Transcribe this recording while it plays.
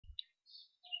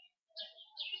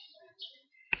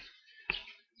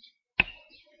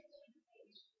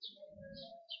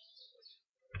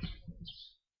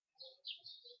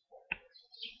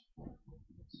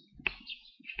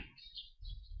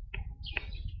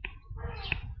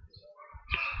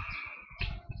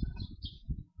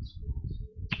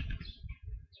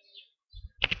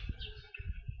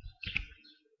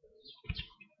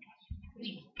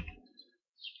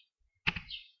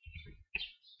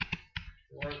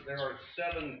there are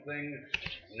 7 things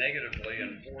negatively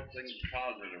and 4 things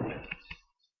positively.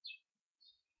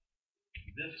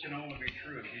 This can only be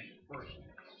true if he's a person.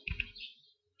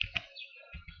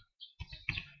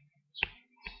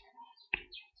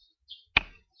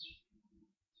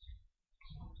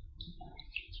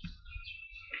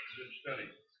 Good study.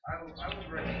 I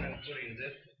would recommend putting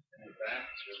this in the back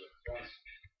or the front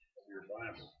of your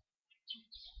Bible.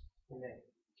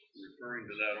 Referring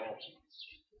to that also.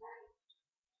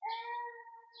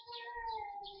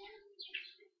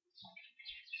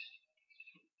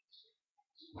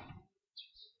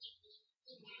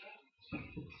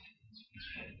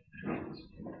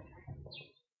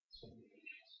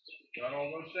 Got all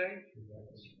those things?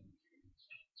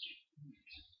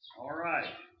 All right.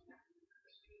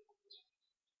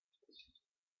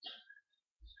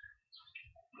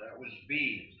 That was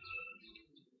B.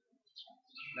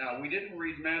 Now, we didn't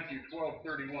read Matthew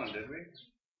 12:31, did we?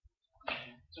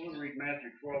 Someone read Matthew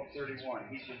 12:31.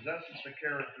 He possesses the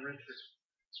characteristics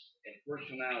of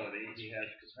personality. He has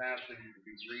capacity to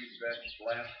be grieved, vexed,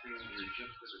 blasphemed,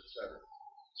 resisted, etc.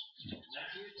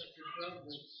 Matthew chapter 12,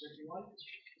 verse 31.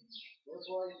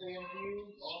 Therefore I say unto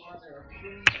you, all manner of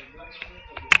sin and blasphemy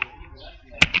for the believe not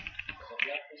men, but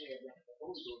blasphemy against the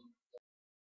Holy Ghost.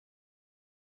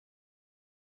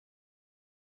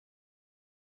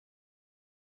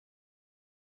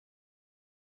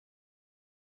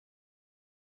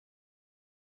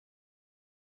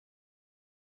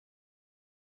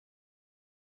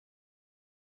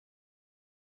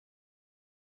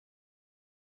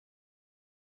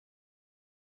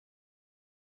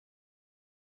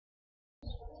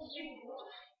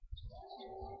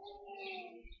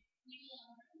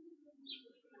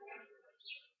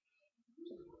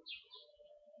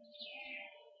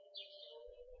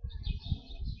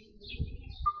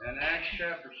 And Acts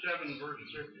chapter 7, verse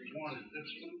 51 is this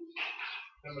one.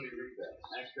 Somebody read that.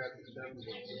 Acts chapter 7, verse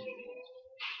 51.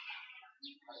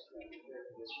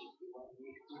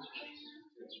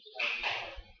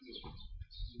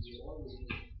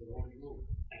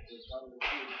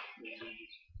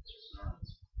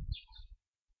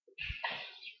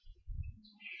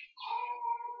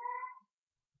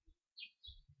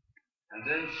 And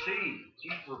then C,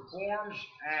 he performs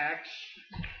acts,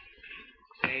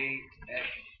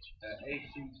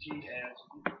 A-C-T-S,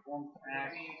 he performs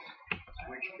acts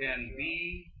which can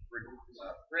be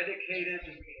predicated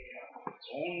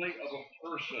only of a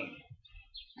person.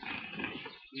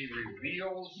 He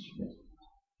reveals,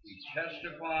 he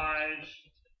testifies,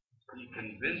 he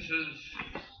convinces,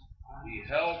 he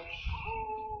helps,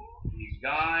 he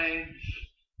guides,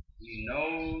 he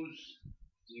knows,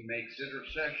 he makes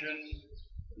intercession,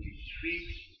 he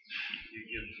speaks, he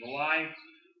gives life,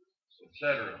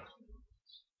 etc.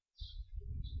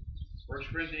 1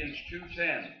 Corinthians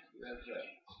 2:10. That's that.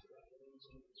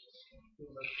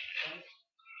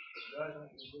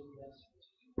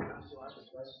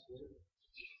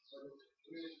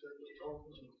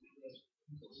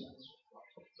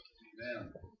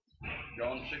 Amen.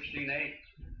 John 16:8.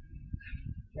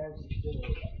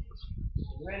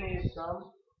 When he is come,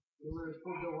 he will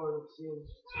reprove the world of sin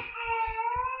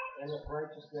and of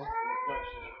righteousness and of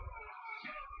judgment.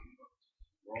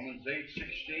 Romans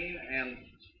 8:16 and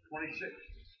 26.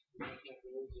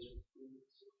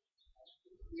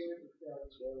 Spirit itself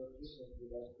bears witness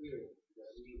with our spirit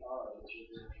that we are the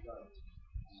children of God.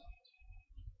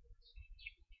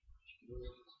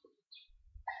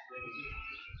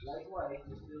 Likewise,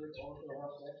 the Spirit also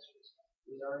helps us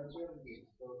with our infirmities,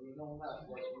 for we know not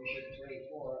what we should pray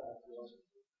for as well,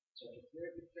 but the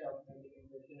Spirit itself makes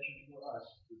intercession for us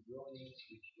with groanings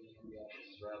which cannot be uttered.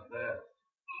 About that.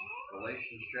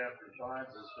 Galatians chapter 5,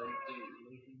 verse 18.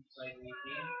 Galatians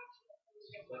 5:18.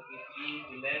 But if ye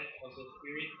be led of the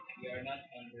Spirit, ye are not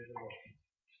under the law.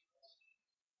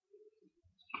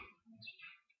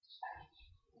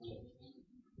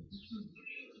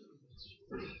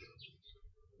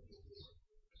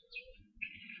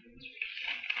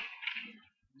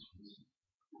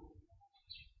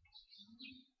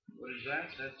 What is that?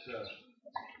 That's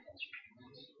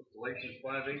Galatians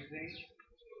 5:18.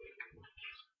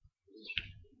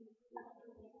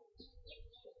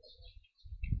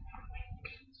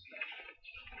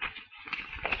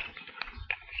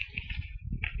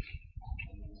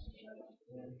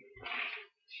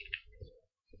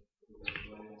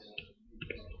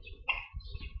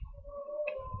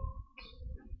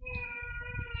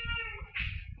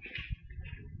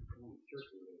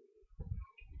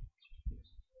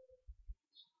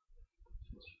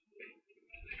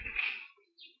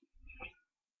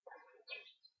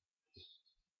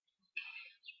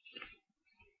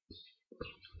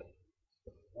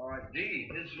 D.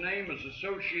 His name is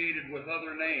associated with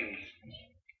other names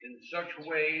in such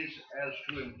ways as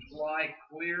to imply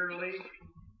clearly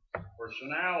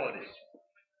personality.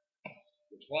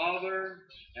 The Father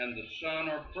and the Son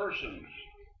are persons.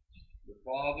 The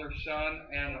Father, Son,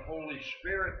 and the Holy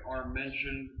Spirit are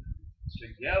mentioned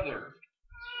together,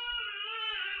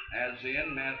 as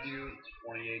in Matthew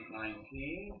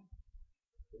 28:19.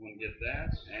 Someone get that?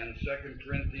 And 2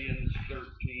 Corinthians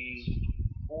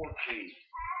 13:14.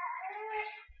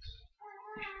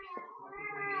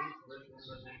 Verse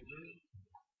number 19.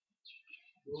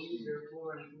 Go ye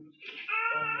therefore and preach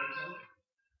all nations,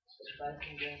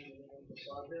 baptizing them in the name of the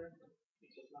Father, and the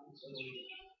Son, and the Holy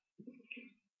Ghost.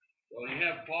 Well, you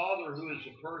have Father who is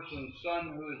a person,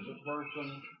 Son who is a person.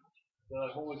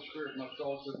 The Holy Spirit must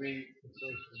also be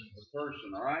a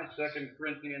person. All right? 2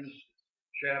 Corinthians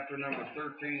chapter number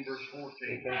 13, verse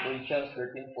 14. 2 Corinthians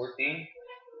 13:14.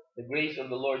 The grace of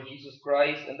the Lord Jesus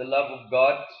Christ and the love of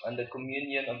God and the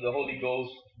communion of the Holy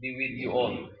Ghost be with you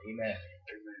all. Amen.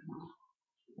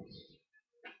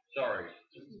 Sorry.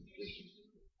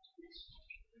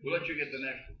 We'll let you get the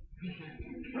next one.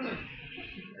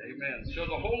 Amen. So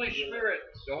the Holy Spirit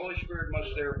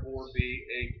must therefore be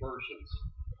a person.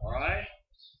 All right?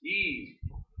 E.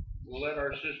 We'll let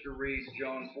our sister read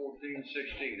John 14:16.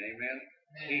 Amen.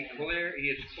 He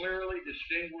is clearly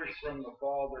distinguished from the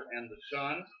Father and the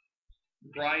Son.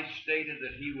 Christ stated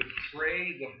that he would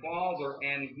pray the Father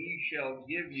and he shall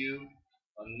give you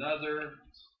another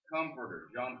comforter.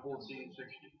 John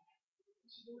 14:16.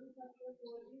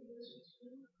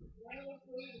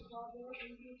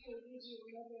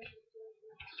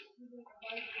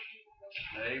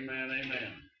 Amen,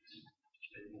 amen.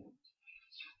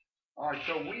 All right,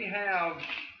 so we have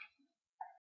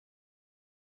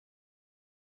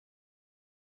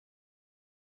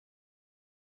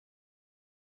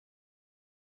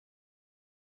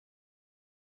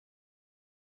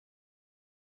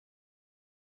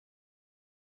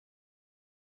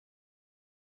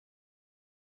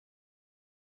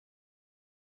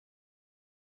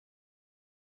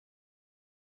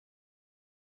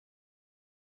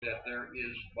that there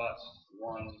is but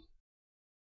one.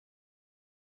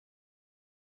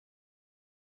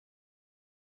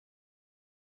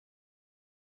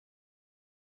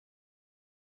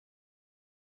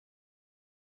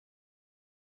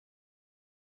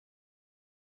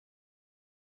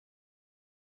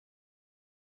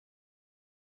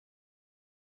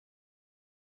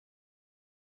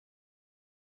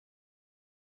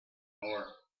 Or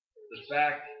the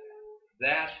fact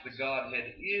that the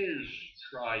Godhead is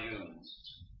triune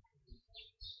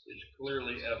is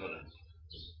clearly evident.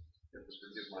 You have to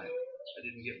forgive I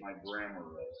didn't get my grammar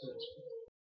right.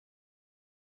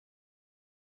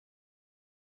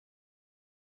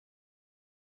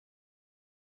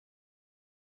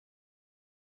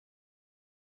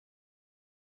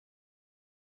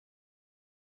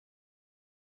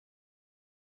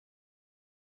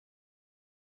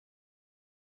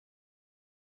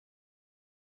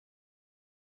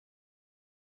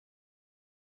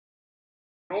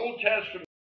 The Old Testament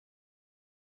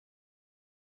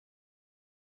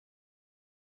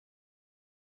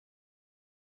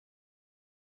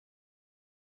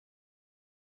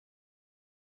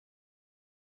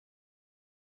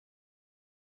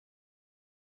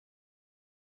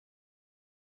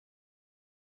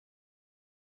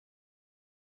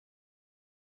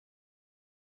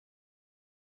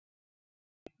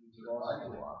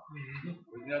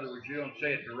in other words, you don't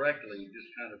say it directly, you just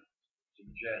kind of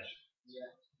suggest.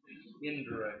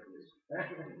 Indirectly.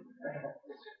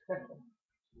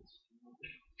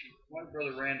 Why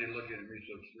Brother Randy looking at me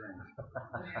so strange?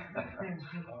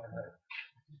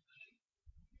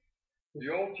 The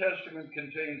Old Testament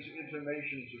contains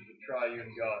intimations of the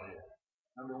triune Godhead.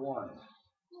 Number one,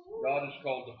 God is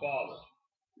called the Father.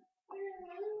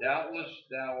 Doubtless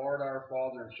thou art our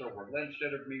Father, and so forth. Then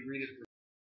instead of me read it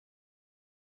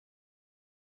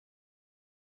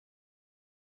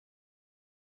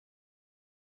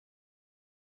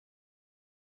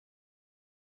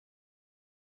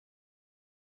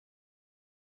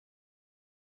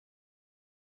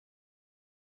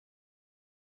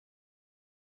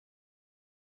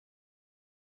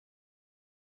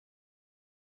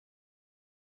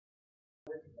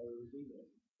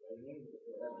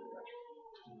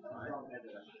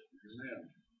Amen.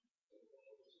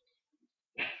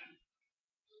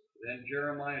 Then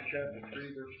Jeremiah chapter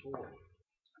 3, verse 4.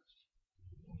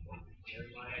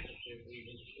 Jeremiah chapter 3,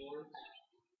 verse 4.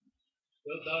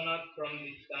 Wilt thou not from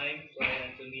this time cry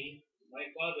unto me, my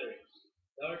Father,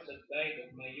 thou art the guide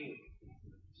of my youth?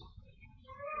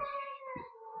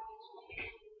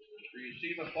 you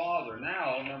see the Father.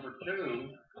 Now, number two,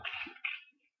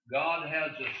 God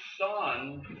has a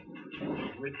Son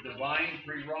with divine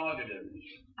prerogatives.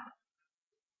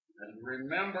 And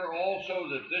remember also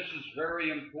that this is very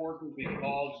important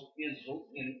because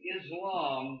in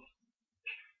Islam,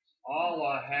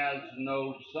 Allah has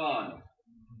no son.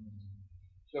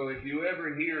 So if you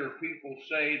ever hear people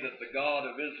say that the God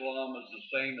of Islam is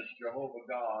the same as Jehovah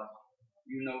God,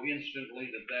 you know instantly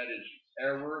that that is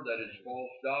error, that is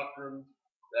false doctrine,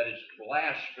 that is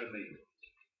blasphemy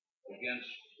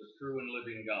against the true and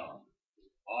living God.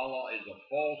 Allah is a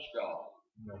false God.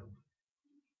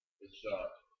 It's an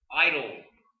idol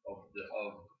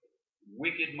of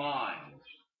wicked minds.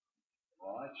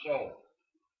 All right, so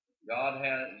God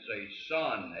has a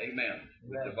son, amen,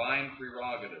 with divine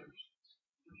prerogatives.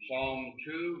 Psalm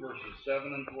 2, verses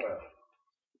 7 and 12.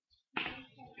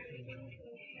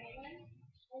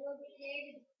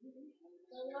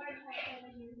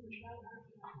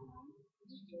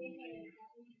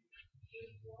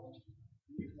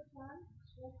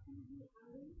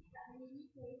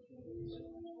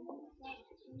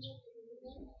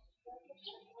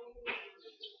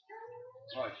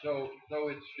 All right, so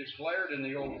it's declared in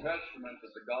the Old Testament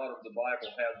that the God of the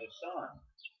Bible has a son.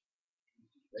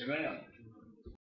 Amen.